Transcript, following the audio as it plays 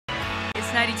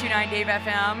92.9 Dave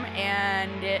FM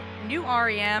and new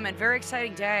REM and very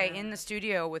exciting day in the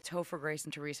studio with Topher, Grace,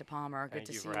 and Teresa Palmer. Good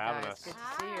to see you guys. Good to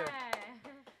see you.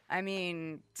 I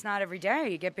mean, it's not every day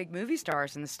you get big movie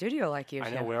stars in the studio like you.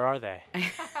 I know. Where are they?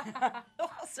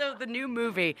 So the new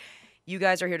movie you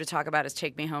guys are here to talk about is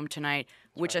Take Me Home Tonight,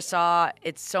 which I saw.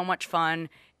 It's so much fun.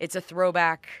 It's a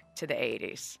throwback to the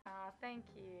 80s. Oh, thank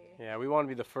you. Yeah, we want to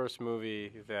be the first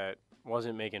movie that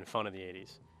wasn't making fun of the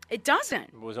 80s. It doesn't.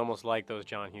 It was almost like those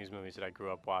John Hughes movies that I grew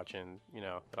up watching,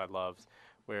 that I loved,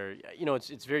 where,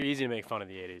 it's very easy to make fun of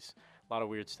the 80s. A lot of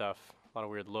weird stuff, a lot of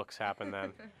weird looks happened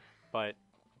then. But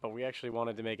we actually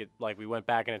wanted to make it like we went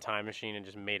back in a time machine and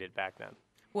just made it back then.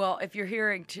 Well, if you're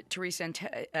hearing Teresa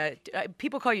and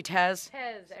people call you Tez.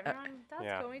 Tez. Everyone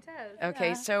does call me Tez. Okay,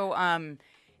 yeah. So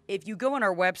if you go on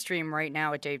our web stream right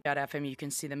now at dave.fm, you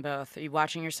can see them both. Are you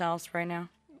watching yourselves right now?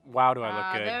 Wow, do I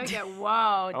look good. There we go.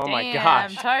 Whoa, oh damn, my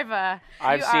gosh. Topher.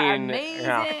 I've you seen are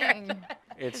amazing.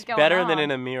 It's better than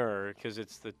in a mirror because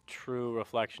it's the true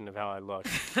reflection of how I look.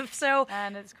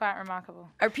 And it's quite remarkable.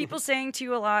 Are people saying to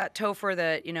you a lot, Topher,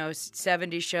 that,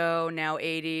 70s show, now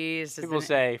 80s? People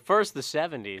say, first the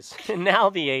 70s, and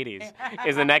now the 80s.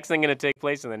 Is the next thing going to take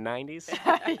place in the 90s?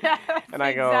 Yeah, that's and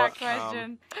I the go, exact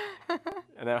question.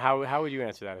 And then how would you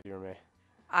answer that if you were me?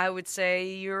 I would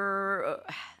say you're,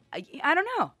 I don't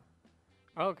know.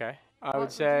 Okay. I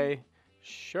would say,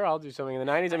 sure, I'll do something in the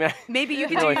 90s. I mean, maybe you I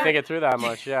didn't really think it through that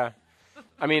much, yeah.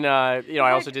 I mean, I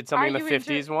also did something in the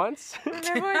 50s once.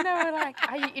 Remember when they were like,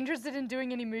 are you interested in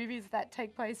doing any movies that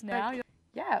take place now?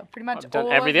 Yeah, pretty much I've done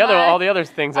all all the other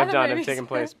things I've done have movies. taken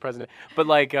place present. But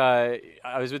like, I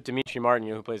was with Dimitri Martin,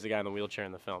 who plays the guy in the wheelchair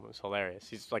in the film. It was hilarious.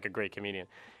 He's like a great comedian.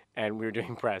 And we were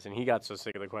doing press, and he got so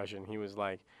sick of the question. He was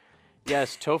like,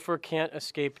 yes, Topher can't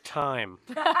escape time.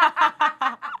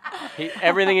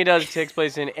 Everything he does takes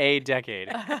place in a decade.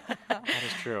 That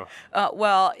is true.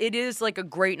 Well, it is like a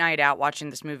great night out watching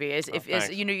this movie.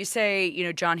 You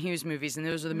say, John Hughes movies, and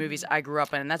those are the movies I grew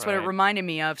up in, and that's what it reminded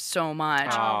me of so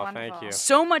much. Oh, thank you.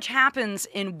 So much happens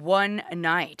in one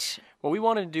night. Well, we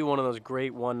wanted to do one of those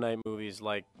great one-night movies,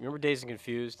 like, remember Dazed and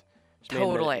Confused?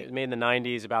 Totally. It was made in the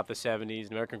 90s, about the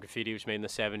 70s. American Graffiti was made in the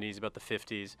 70s, about the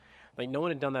 50s. Like, no one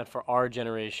had done that for our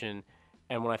generation.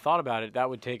 And when I thought about it, that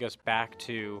would take us back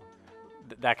to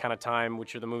that kind of time,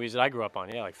 which are the movies that I grew up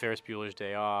on. Yeah, like Ferris Bueller's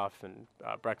Day Off and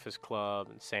Breakfast Club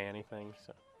and Say Anything.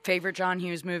 So. Favorite John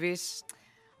Hughes movies?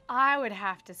 I would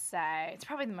have to say, it's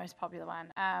probably the most popular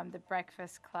one, The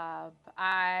Breakfast Club.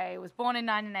 I was born in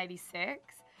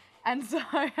 1986, and so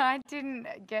I didn't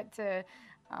get to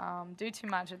do too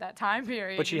much at that time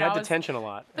period. But she had detention a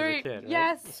lot as a kid, right?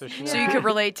 Yes. So you could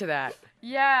relate to that.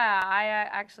 Yeah, I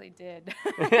actually did.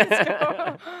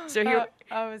 So here,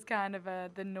 I was kind of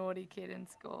the naughty kid in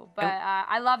school. But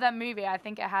I love that movie. I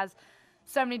think it has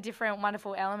so many different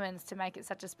wonderful elements to make it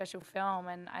such a special film.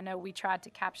 And I know we tried to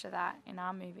capture that in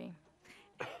our movie.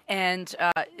 And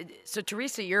so,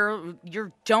 Teresa,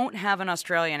 you don't have an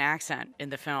Australian accent in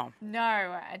the film. No,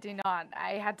 I do not.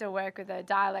 I had to work with a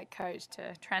dialect coach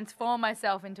to transform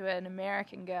myself into an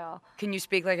American girl. Can you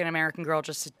speak like an American girl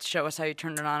just to show us how you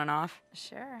turned it on and off?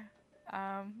 Sure.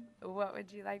 What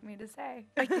would you like me to say?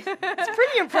 It's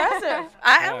pretty impressive.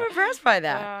 I'm impressed by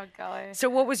that. Oh, golly. So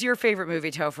what was your favorite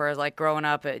movie, Topher, like growing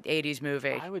up, an 80s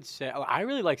movie? I would say, I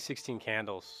really like 16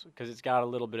 Candles because it's got a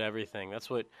little bit of everything. That's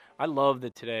what, I love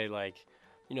that today, like,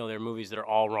 there are movies that are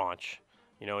all raunch,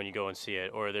 and you go and see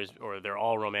it, or they're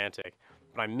all romantic.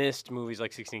 But I missed movies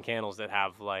like 16 Candles that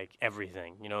have, like,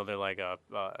 everything. They're like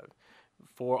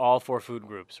all four food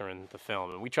groups are in the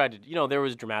film, and we tried to. There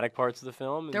was dramatic parts of the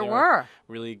film. And there were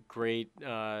really great,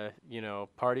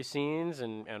 party scenes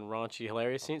and raunchy,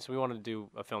 hilarious scenes. So we wanted to do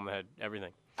a film that had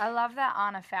everything. I love that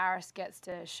Anna Faris gets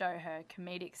to show her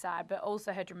comedic side, but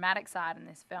also her dramatic side in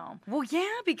this film. Well, yeah,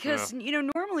 because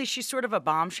normally she's sort of a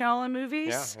bombshell in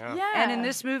movies. Yeah. And in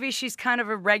this movie, she's kind of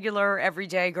a regular,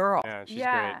 everyday girl. Yeah, she's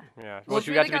great. Yeah. Well,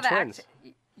 she got to be twins.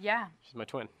 Yeah. She's my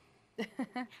twin.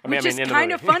 Which is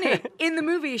kind of funny. In the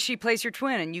movie, she plays your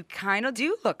twin, and you kind of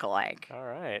do look alike. All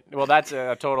right. Well, that's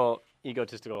a total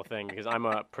egotistical thing because I'm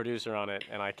a producer on it,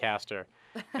 and I cast her.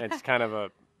 And it's kind of a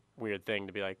weird thing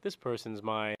to be like, this person's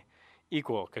my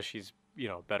equal because she's,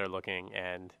 better looking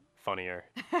and funnier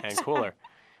and cooler.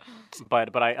 But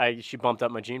she bumped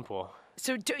up my gene pool.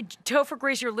 So, Topher,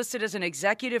 Grace, you're listed as an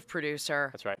executive producer.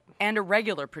 That's right. And a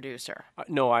regular producer.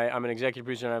 No, I'm an executive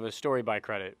producer, and I have a story by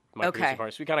credit. My producer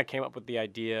part. So we kind of came up with the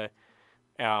idea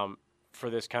for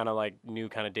this kind of like new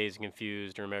kind of Dazed and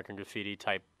Confused or American Graffiti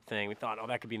type thing. We thought,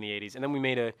 that could be in the 80s. And then we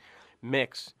made a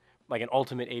mix, like an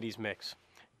ultimate 80s mix.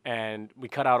 and we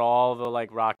cut out all the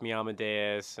like Rock Me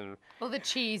Amadeus and all the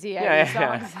cheesy 80s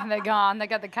songs. And they're gone. They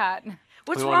got the cut.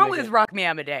 What's wrong with Rock Me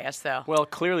Amadeus, though? Well,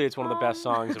 clearly it's one of the best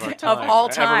songs of our time. Of all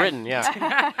time. Ever written,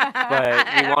 yeah. But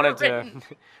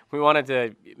we wanted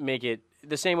to make it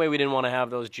the same way we didn't want to have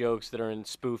those jokes that are in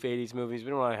spoof 80s movies. We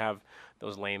didn't want to have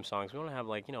those lame songs. We want to have,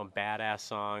 like, badass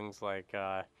songs like,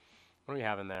 what do we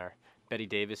have in there? Betty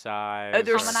Davis Eyes,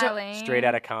 Straight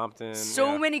Outta Compton.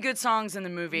 So many good songs in the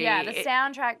movie. Yeah, the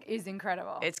soundtrack is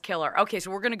incredible. It's killer. Okay,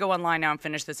 so we're going to go online now and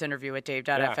finish this interview at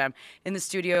Dave.fm. In the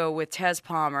studio with Tez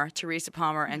Palmer, Teresa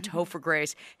Palmer, and Topher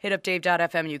Grace. Hit up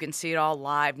Dave.fm. You can see it all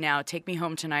live now. Take Me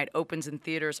Home Tonight opens in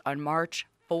theaters on March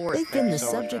 4th. They've been the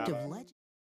subject of legend.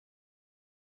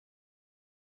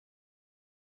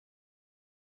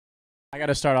 I got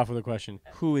to start off with a question.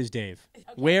 Who is Dave? Okay.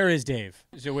 Where is Dave?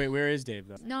 So wait, where is Dave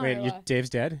though? No. Wait, Dave's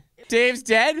dead? Dave's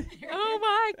dead? Oh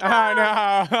my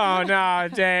God. Oh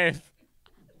no, Dave.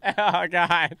 Oh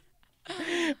God.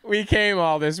 We came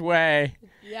all this way.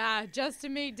 Yeah, just to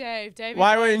meet Dave.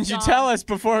 Why wouldn't you tell us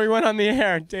before we went on the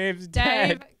air? Dave's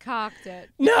dead. Dave cocked it.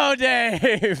 No,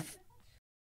 Dave.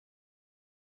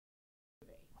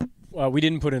 Well, we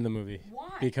didn't put it in the movie.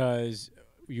 Why? Because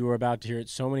you were about to hear it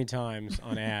so many times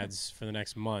on ads for the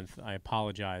next month. I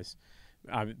apologize.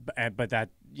 But that,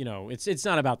 it's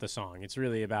not about the song. It's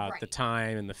really about the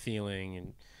time and the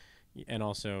feeling. And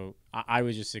also, I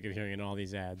was just sick of hearing it in all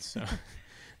these ads. So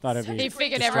thought it'd be He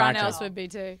figured everyone else would be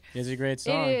too. It's a great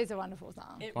song. It is a wonderful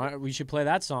song. We should play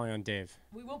that song on Dave.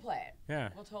 We will play it. Yeah.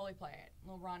 We'll totally play it.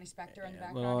 Little Ronnie Spector in the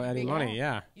background. Little Eddie Money,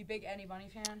 yeah. You big Eddie Money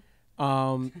fan?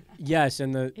 Yes,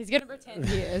 and he's gonna pretend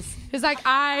he is. He's like,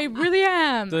 I really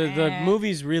am. The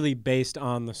movie's really based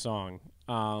on the song.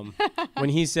 When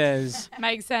he says,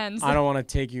 makes sense. I don't want to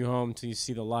take you home till you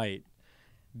see the light.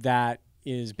 That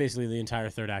is basically the entire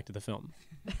third act of the film.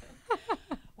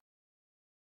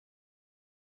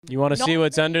 You want to see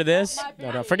what's under this?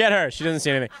 No, forget her. She doesn't see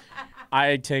anything.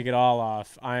 I take it all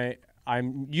off. I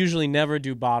usually never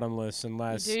do bottomless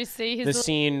unless you do see his the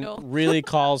scene really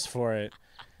calls for it.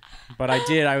 But I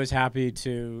did. I was happy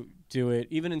to do it,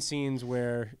 even in scenes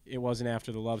where it wasn't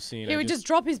after the love scene. He would just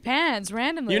drop his pants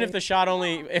randomly. Even if the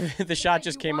shot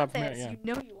just came up. Yeah. You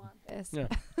know you want this. Yeah.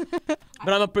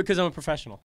 But because I'm a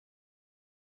professional.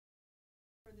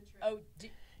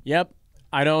 Yep.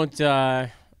 I don't.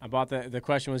 I bought the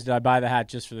question was, did I buy the hat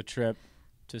just for the trip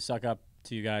to suck up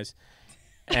to you guys?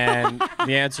 And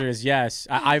the answer is yes.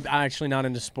 I'm actually not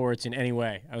into sports in any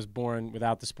way. I was born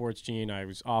without the sports gene. I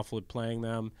was awful at playing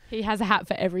them. He has a hat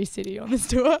for every city on this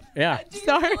tour. Yeah.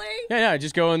 Sorry. Really? Yeah. I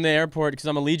just go in the airport because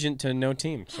I'm allegiant to no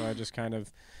team. So I just kind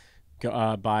of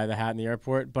go, buy the hat in the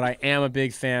airport. But I am a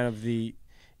big fan of the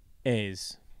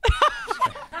A's.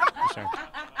 Sorry.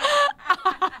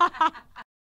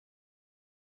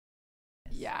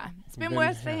 Yeah, it's been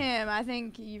worse for him. I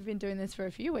think you've been doing this for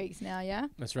a few weeks now, yeah?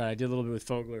 That's right. I did a little bit with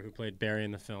Fogler, who played Barry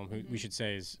in the film, who we should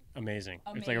say is amazing.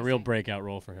 It's like a real breakout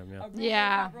role for him, yeah. A real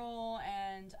breakout role,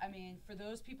 and, for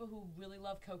those people who really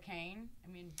love cocaine,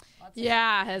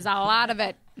 there's a lot of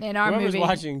it in our movie. Whoever's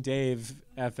watching Dave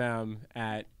FM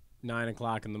at 9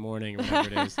 o'clock in the morning or whatever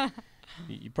it is,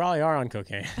 you probably are on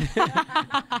cocaine.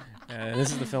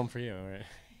 This is the film for you, right?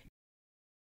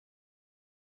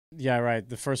 Yeah, right.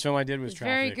 The first film I did was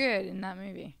Traffic. Very good in that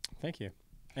movie. Thank you.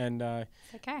 And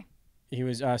it's okay. He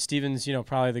was Steven's,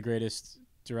 probably the greatest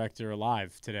director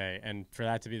alive today. And for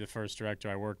that to be the first director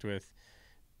I worked with,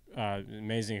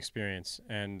 amazing experience.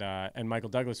 And Michael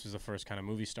Douglas was the first kind of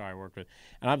movie star I worked with.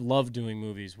 And I've loved doing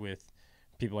movies with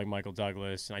people like Michael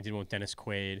Douglas, and I did one with Dennis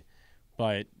Quaid.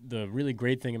 But the really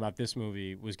great thing about this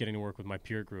movie was getting to work with my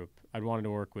peer group. I'd wanted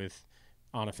to work with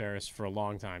Anna Faris for a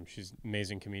long time. She's an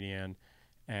amazing comedian.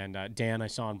 And Dan I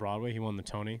saw on Broadway. He won the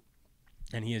Tony.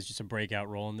 And he has just a breakout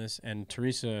role in this. And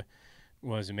Teresa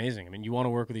was amazing. You want to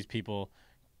work with these people.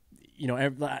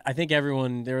 I think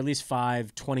everyone, there are at least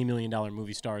 5 $20 million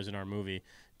movie stars in our movie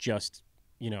just,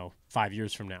 5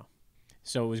 years from now.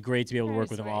 So it was great to be able to work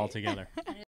with them all together.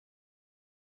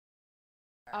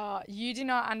 You do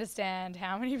not understand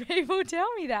how many people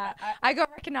tell me that. I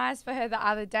got recognized for her the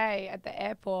other day at the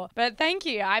airport. But thank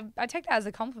you. I take that as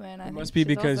a compliment. It must be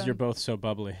because you're both so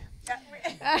bubbly.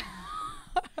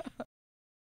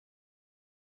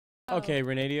 Okay,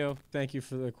 Renadio, thank you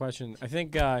for the question. I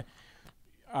think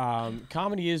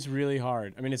comedy is really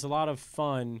hard. It's a lot of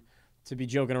fun to be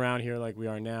joking around here like we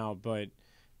are now, but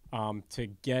to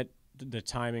get the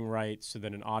timing right so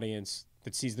that an audience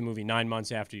that sees the movie 9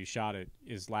 months after you shot it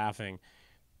is laughing,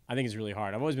 I think it's really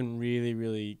hard. I've always been really,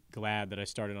 really glad that I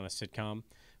started on a sitcom,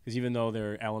 because even though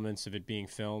there are elements of it being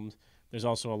filmed, there's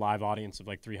also a live audience of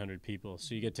like 300 people.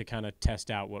 So you get to kind of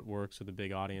test out what works with a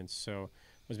big audience. So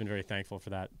I've been very thankful for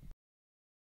that.